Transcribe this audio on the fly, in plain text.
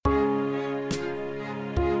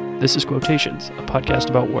This is Quotations, a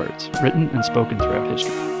podcast about words, written and spoken throughout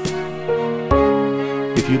history.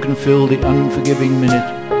 If you can fill the unforgiving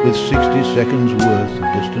minute with 60 seconds worth of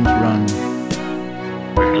distance run.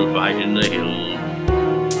 We shall fight in the hills.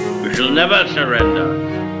 We shall never surrender.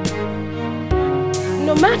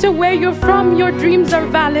 No matter where you're from, your dreams are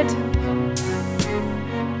valid.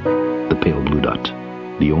 The Pale Blue Dot,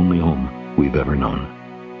 the only home we've ever known.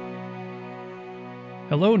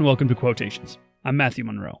 Hello and welcome to Quotations. I'm Matthew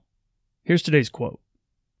Monroe. Here's today's quote.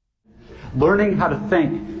 Learning how to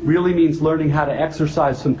think really means learning how to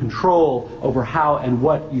exercise some control over how and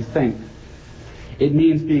what you think. It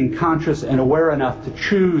means being conscious and aware enough to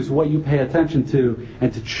choose what you pay attention to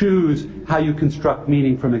and to choose how you construct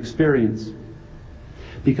meaning from experience.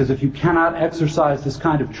 Because if you cannot exercise this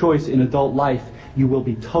kind of choice in adult life, you will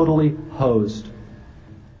be totally hosed.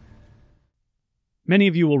 Many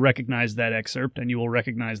of you will recognize that excerpt, and you will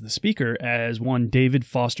recognize the speaker as one David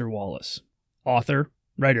Foster Wallace, author,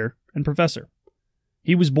 writer, and professor.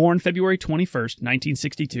 He was born February 21st,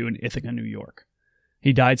 1962 in Ithaca, New York.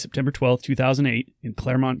 He died September 12th, 2008 in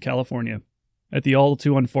Claremont, California, at the all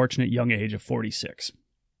too unfortunate young age of 46.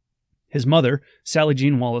 His mother, Sally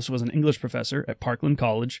Jean Wallace, was an English professor at Parkland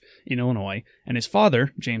College in Illinois, and his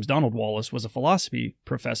father, James Donald Wallace, was a philosophy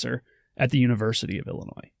professor at the University of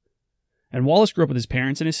Illinois. And Wallace grew up with his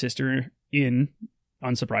parents and his sister in,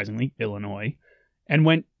 unsurprisingly, Illinois, and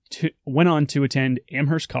went on to attend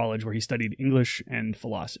Amherst College, where he studied English and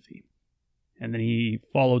philosophy. And then he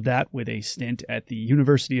followed that with a stint at the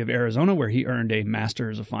University of Arizona, where he earned a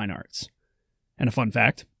Master's of Fine Arts. And a fun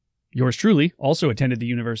fact, yours truly also attended the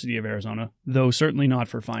University of Arizona, though certainly not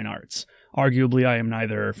for fine arts. Arguably, I am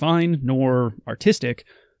neither fine nor artistic,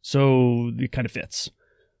 so it kind of fits.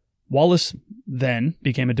 Wallace then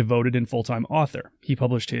became a devoted and full-time author. He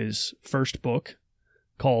published his first book,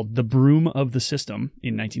 called The Broom of the System,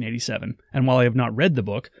 in 1987. And while I have not read the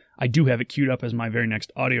book, I do have it queued up as my very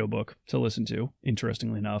next audiobook to listen to,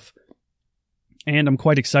 interestingly enough. And I'm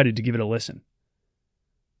quite excited to give it a listen.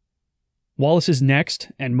 Wallace's next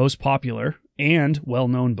and most popular and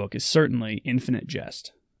well-known book is certainly Infinite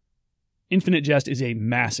Jest. Infinite Jest is a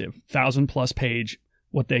massive 1,000-plus page,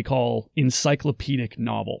 what they call encyclopedic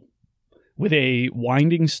novel, with a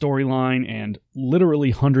winding storyline and literally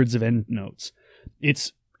hundreds of endnotes.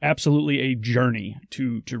 It's absolutely a journey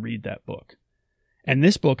to read that book. And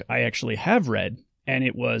this book I actually have read, and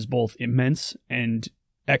it was both immense and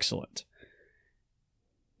excellent.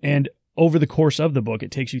 And over the course of the book, it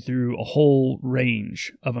takes you through a whole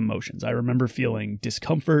range of emotions. I remember feeling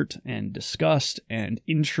discomfort and disgust and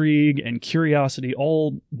intrigue and curiosity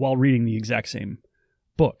all while reading the exact same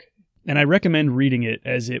book. And I recommend reading it,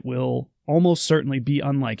 as it will almost certainly be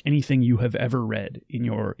unlike anything you have ever read in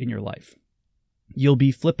your life. You'll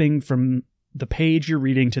be flipping from the page you're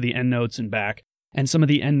reading to the endnotes and back, and some of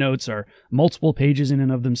the endnotes are multiple pages in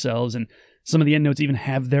and of themselves, and some of the endnotes even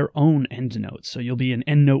have their own endnotes. So you'll be in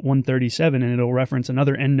endnote 137, and it'll reference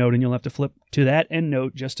another endnote, and you'll have to flip to that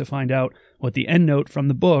endnote just to find out what the endnote from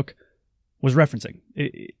the book was referencing.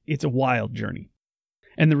 It's a wild journey.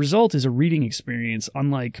 And the result is a reading experience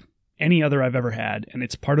unlike any other I've ever had, and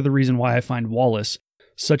it's part of the reason why I find Wallace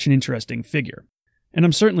such an interesting figure. And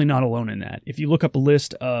I'm certainly not alone in that. If you look up a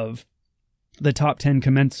list of the top 10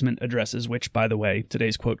 commencement addresses, which, by the way,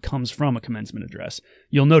 today's quote comes from a commencement address,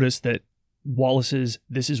 you'll notice that Wallace's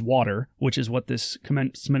This Is Water, which is what this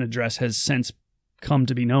commencement address has since come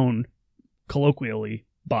to be known colloquially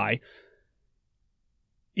by,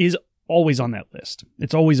 is always on that list.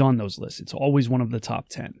 It's always on those lists. It's always one of the top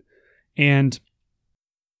 10. And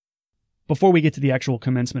before we get to the actual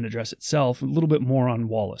commencement address itself, a little bit more on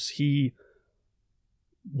Wallace. He,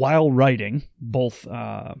 while writing both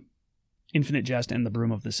Infinite Jest and The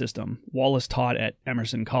Broom of the System, Wallace taught at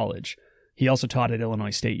Emerson College. He also taught at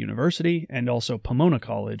Illinois State University and also Pomona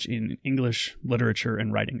College in English, literature,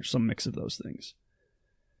 and writing, some mix of those things.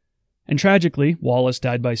 And tragically, Wallace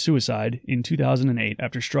died by suicide in 2008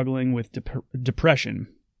 after struggling with depression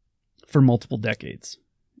for multiple decades.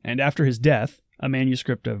 And after his death, a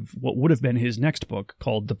manuscript of what would have been his next book,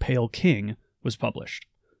 called The Pale King, was published.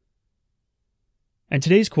 And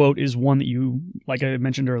today's quote is one that you, like I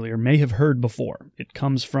mentioned earlier, may have heard before. It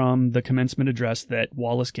comes from the commencement address that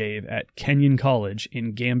Wallace gave at Kenyon College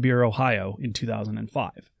in Gambier, Ohio in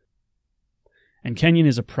 2005. And Kenyon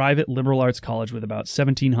is a private liberal arts college with about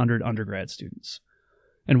 1,700 undergrad students.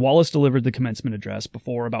 And Wallace delivered the commencement address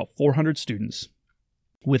before about 400 students,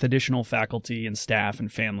 with additional faculty and staff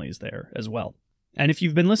and families there as well. And if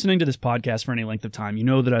you've been listening to this podcast for any length of time, you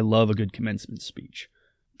know that I love a good commencement speech.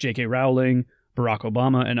 J.K. Rowling, Barack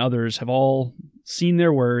Obama and others have all seen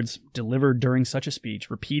their words delivered during such a speech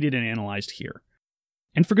repeated and analyzed here.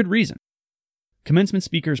 And for good reason. Commencement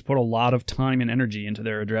speakers put a lot of time and energy into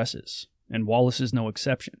their addresses, and Wallace is no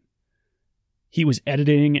exception. He was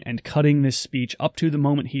editing and cutting this speech up to the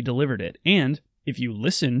moment he delivered it, and if you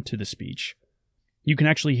listen to the speech, you can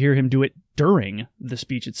actually hear him do it during the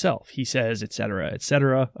speech itself. He says,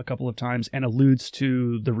 etc., a couple of times, and alludes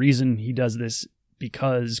to the reason he does this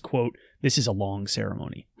because, quote, this is a long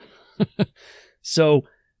ceremony. So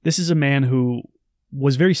this is a man who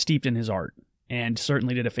was very steeped in his art and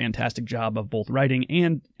certainly did a fantastic job of both writing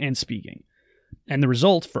and speaking. And the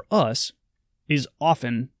result for us is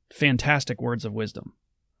often fantastic words of wisdom.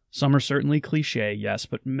 Some are certainly cliche, yes,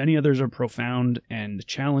 but many others are profound and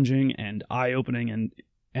challenging and eye-opening and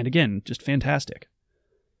again, just fantastic.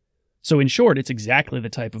 So in short, it's exactly the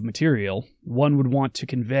type of material one would want to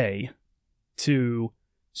convey to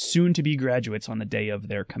soon-to-be graduates on the day of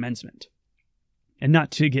their commencement. And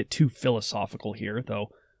not to get too philosophical here, though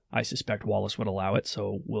I suspect Wallace would allow it,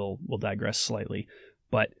 so we'll digress slightly.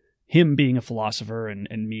 But him being a philosopher and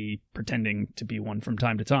me pretending to be one from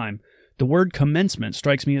time to time, the word commencement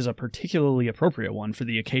strikes me as a particularly appropriate one for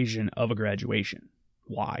the occasion of a graduation.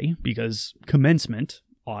 Why? Because commencement,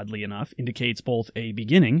 oddly enough, indicates both a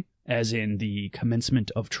beginning, as in the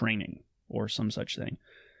commencement of training, or some such thing,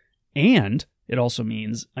 and it also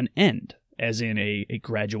means an end, as in a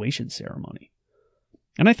graduation ceremony.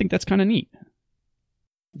 And I think that's kind of neat.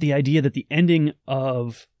 The idea that the ending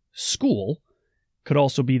of school could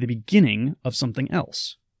also be the beginning of something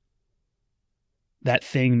else. That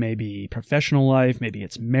thing may be professional life, maybe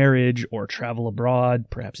it's marriage or travel abroad,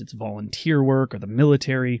 perhaps it's volunteer work or the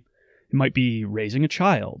military. It might be raising a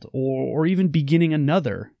child or even beginning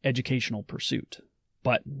another educational pursuit.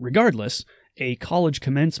 But regardless, a college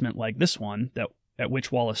commencement like this one, at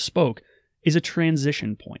which Wallace spoke, is a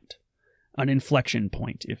transition point, an inflection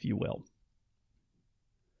point, if you will.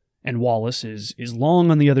 And Wallace is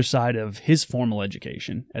long on the other side of his formal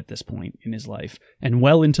education at this point in his life, and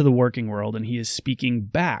well into the working world, and he is speaking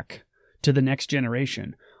back to the next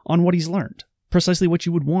generation on what he's learned. Precisely what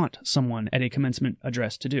you would want someone at a commencement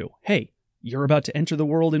address to do. Hey, you're about to enter the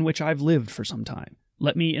world in which I've lived for some time.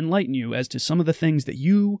 Let me enlighten you as to some of the things that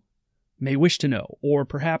you may wish to know, or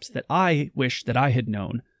perhaps that I wish that I had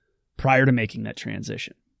known prior to making that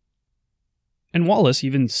transition. And Wallace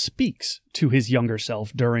even speaks to his younger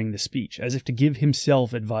self during the speech, as if to give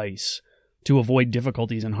himself advice to avoid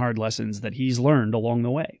difficulties and hard lessons that he's learned along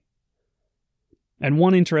the way. And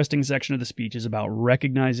one interesting section of the speech is about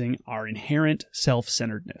recognizing our inherent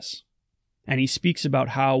self-centeredness. And he speaks about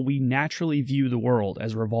how we naturally view the world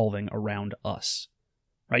as revolving around us.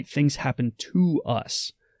 Right? Things happen to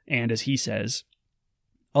us. And as he says,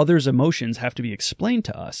 others' emotions have to be explained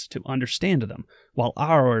to us to understand them, while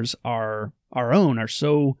our own are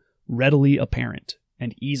so readily apparent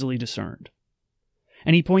and easily discerned.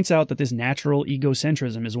 And he points out that this natural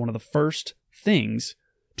egocentrism is one of the first things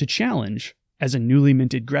to challenge as a newly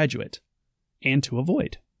minted graduate, and to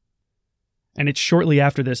avoid. And it's shortly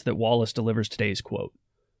after this that Wallace delivers today's quote,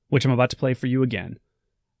 which I'm about to play for you again.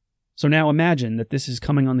 So now imagine that this is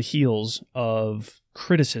coming on the heels of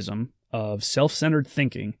criticism of self-centered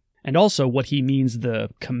thinking, and also what he means the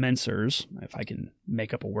commencers, if I can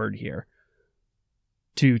make up a word here,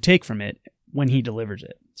 to take from it when he delivers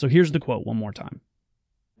it. So here's the quote one more time.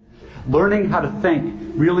 Learning how to think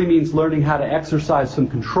really means learning how to exercise some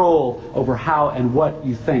control over how and what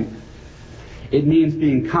you think. It means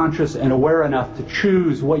being conscious and aware enough to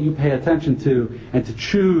choose what you pay attention to and to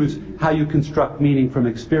choose how you construct meaning from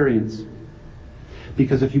experience.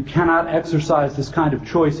 Because if you cannot exercise this kind of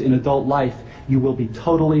choice in adult life, you will be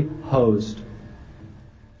totally hosed.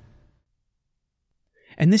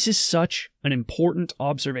 And this is such an important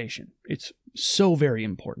observation. It's so very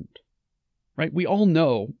important. Right? We all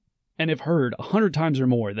know and have heard 100 times or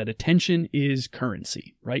more that attention is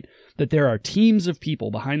currency, right? That there are teams of people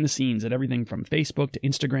behind the scenes at everything from Facebook to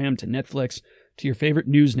Instagram to Netflix to your favorite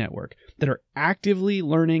news network that are actively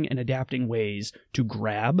learning and adapting ways to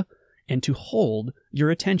grab and to hold your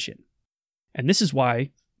attention. And this is why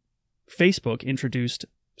Facebook introduced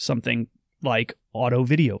something like auto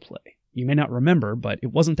video play. You may not remember, but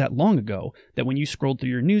it wasn't that long ago that when you scrolled through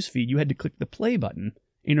your newsfeed, you had to click the play button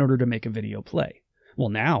in order to make a video play. Well,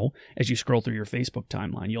 now, as you scroll through your Facebook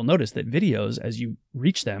timeline, you'll notice that videos, as you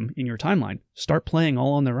reach them in your timeline, start playing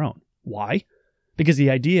all on their own. Why? Because the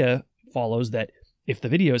idea follows that if the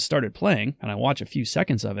videos started playing, and I watch a few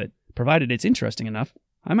seconds of it, provided it's interesting enough,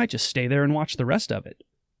 I might just stay there and watch the rest of it.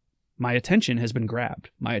 My attention has been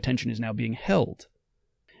grabbed. My attention is now being held.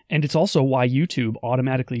 And it's also why YouTube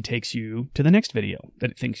automatically takes you to the next video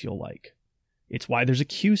that it thinks you'll like. It's why there's a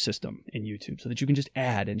queue system in YouTube so that you can just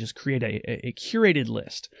add and just create a curated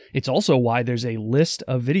list. It's also why there's a list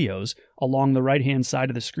of videos along the right-hand side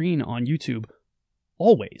of the screen on YouTube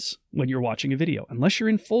always when you're watching a video. Unless you're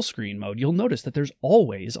in full screen mode, you'll notice that there's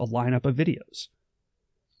always a lineup of videos.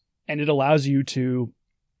 And it allows you to,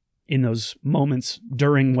 in those moments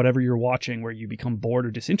during whatever you're watching where you become bored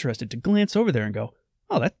or disinterested, to glance over there and go,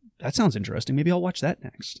 oh, that sounds interesting. Maybe I'll watch that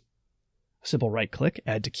next. Simple right click,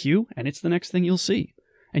 add to queue, and it's the next thing you'll see.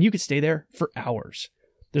 And you could stay there for hours.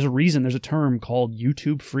 There's a term called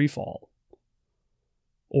YouTube freefall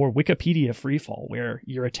or Wikipedia freefall, where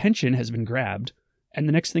your attention has been grabbed, and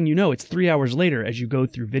the next thing you know, it's 3 hours later as you go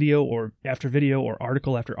through video or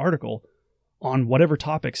article after article on whatever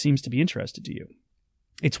topic seems to be interested to you.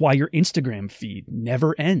 It's why your Instagram feed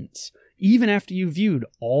never ends, even after you've viewed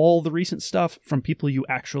all the recent stuff from people you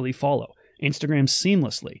actually follow. Instagram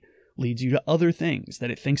seamlessly leads you to other things that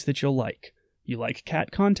it thinks that you'll like. You like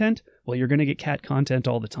cat content? Well, you're going to get cat content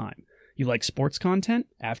all the time. You like sports content?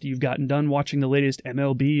 After you've gotten done watching the latest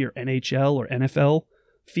MLB or NHL or NFL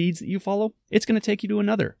feeds that you follow, it's going to take you to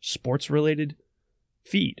another sports-related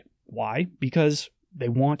feed. Why? Because they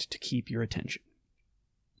want to keep your attention.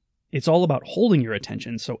 It's all about holding your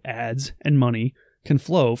attention so ads and money can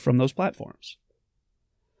flow from those platforms.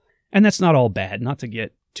 And that's not all bad, not to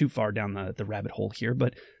get too far down the rabbit hole here,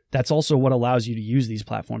 but that's also what allows you to use these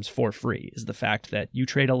platforms for free, is the fact that you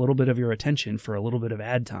trade a little bit of your attention for a little bit of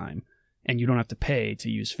ad time, and you don't have to pay to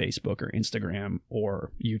use Facebook or Instagram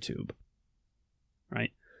or YouTube,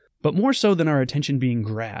 right? But more so than our attention being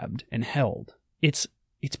grabbed and held, it's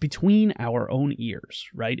between our own ears,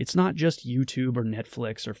 right? It's not just YouTube or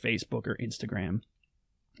Netflix or Facebook or Instagram.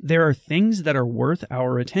 There are things that are worth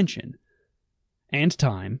our attention and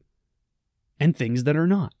time, and things that are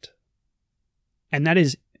not. And that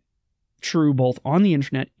is true both on the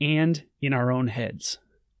internet and in our own heads.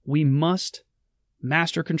 We must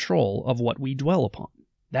master control of what we dwell upon.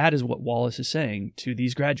 That is what Wallace is saying to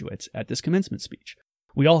these graduates at this commencement speech.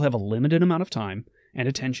 We all have a limited amount of time and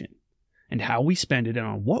attention, and how we spend it and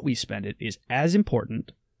on what we spend it is as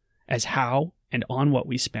important as how and on what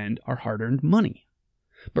we spend our hard-earned money.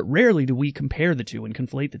 But rarely do we compare the two and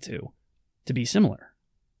conflate the two to be similar.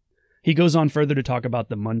 He goes on further to talk about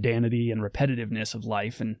the mundanity and repetitiveness of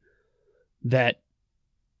life, and that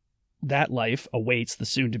life awaits the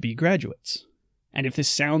soon-to-be graduates. And if this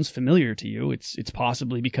sounds familiar to you, it's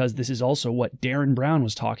possibly because this is also what Darren Brown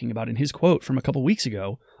was talking about in his quote from a couple weeks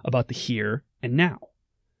ago about the here and now.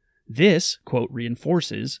 This quote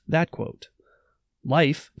reinforces that quote.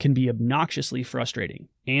 Life can be obnoxiously frustrating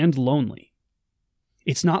and lonely.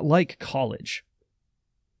 It's not like college,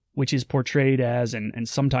 which is portrayed as, and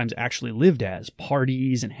sometimes actually lived as,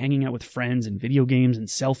 parties and hanging out with friends and video games and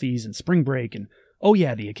selfies and spring break and, oh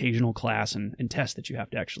yeah, the occasional class and test that you have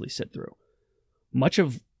to actually sit through. Much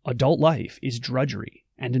of adult life is drudgery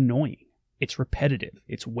and annoying. It's repetitive.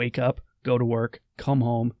 It's wake up, go to work, come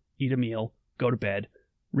home, eat a meal, go to bed,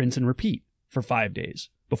 rinse and repeat for 5 days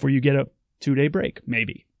before you get a 2-day break,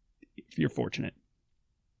 maybe, if you're fortunate.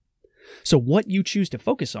 So what you choose to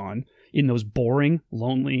focus on in those boring,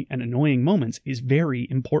 lonely, and annoying moments is very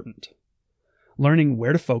important. Learning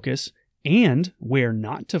where to focus and where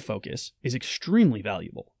not to focus is extremely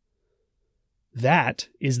valuable. That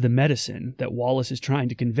is the medicine that Wallace is trying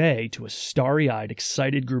to convey to a starry-eyed,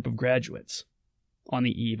 excited group of graduates on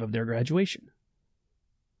the eve of their graduation.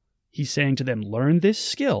 He's saying to them, learn this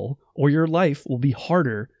skill or your life will be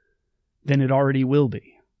harder than it already will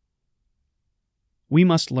be. We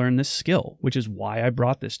must learn this skill, which is why I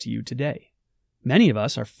brought this to you today. Many of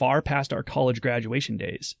us are far past our college graduation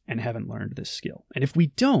days and haven't learned this skill. And if we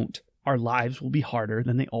don't, our lives will be harder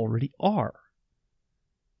than they already are.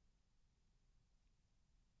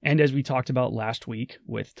 And as we talked about last week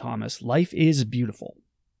with Thomas, life is beautiful,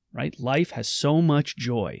 right? Life has so much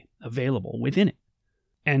joy available within it.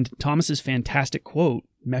 And Thomas's fantastic quote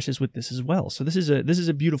meshes with this as well. So this is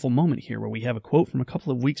a beautiful moment here where we have a quote from a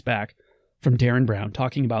couple of weeks back from Darren Brown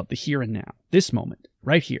talking about the here and now. This moment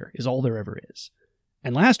right here is all there ever is.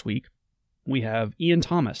 And last week, we have Ian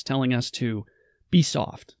Thomas telling us to be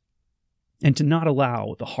soft and to not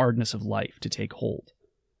allow the hardness of life to take hold.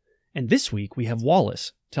 And this week, we have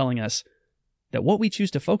Wallace telling us that what we choose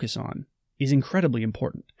to focus on is incredibly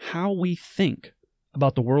important. How we think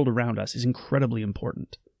about the world around us is incredibly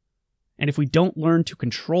important. And if we don't learn to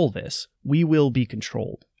control this, we will be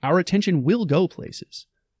controlled. Our attention will go places.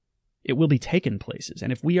 It will be taken places.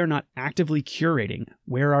 And if we are not actively curating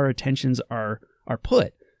where our attentions are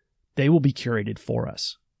put, they will be curated for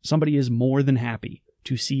us. Somebody is more than happy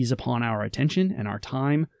to seize upon our attention and our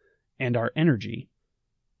time and our energy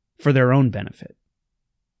for their own benefit.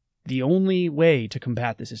 The only way to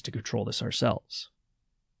combat this is to control this ourselves.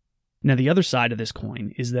 Now, the other side of this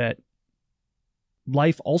coin is that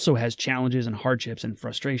life also has challenges and hardships and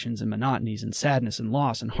frustrations and monotonies and sadness and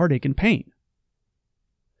loss and heartache and pain.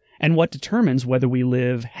 And what determines whether we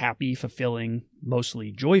live happy, fulfilling,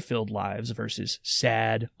 mostly joy-filled lives versus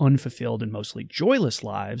sad, unfulfilled, and mostly joyless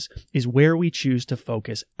lives is where we choose to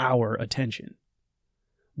focus our attention.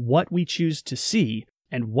 What we choose to see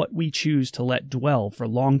and what we choose to let dwell for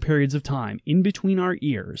long periods of time in between our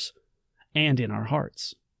ears and in our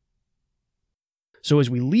hearts. So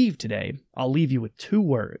as we leave today, I'll leave you with 2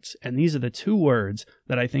 words, and these are the 2 words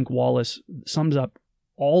that I think Wallace sums up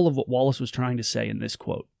all of what Wallace was trying to say in this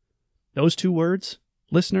quote. Those 2 words,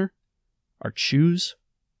 listener, are choose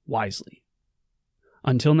wisely.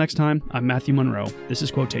 Until next time, I'm Matthew Monroe. This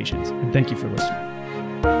is Quotations, and thank you for listening.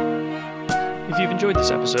 If you've enjoyed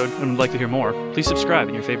this episode and would like to hear more, please subscribe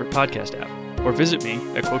in your favorite podcast app, or visit me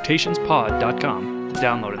at quotationspod.com to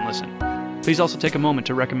download and listen. Please also take a moment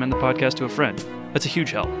to recommend the podcast to a friend. That's a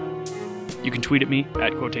huge help. You can tweet at me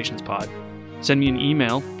at quotationspod. Send me an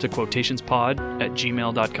email to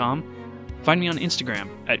quotationspod@gmail.com. Find me on Instagram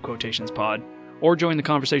at quotationspod, or join the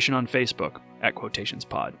conversation on Facebook at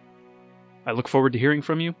quotationspod. I look forward to hearing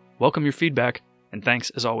from you, welcome your feedback, and thanks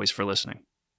as always for listening.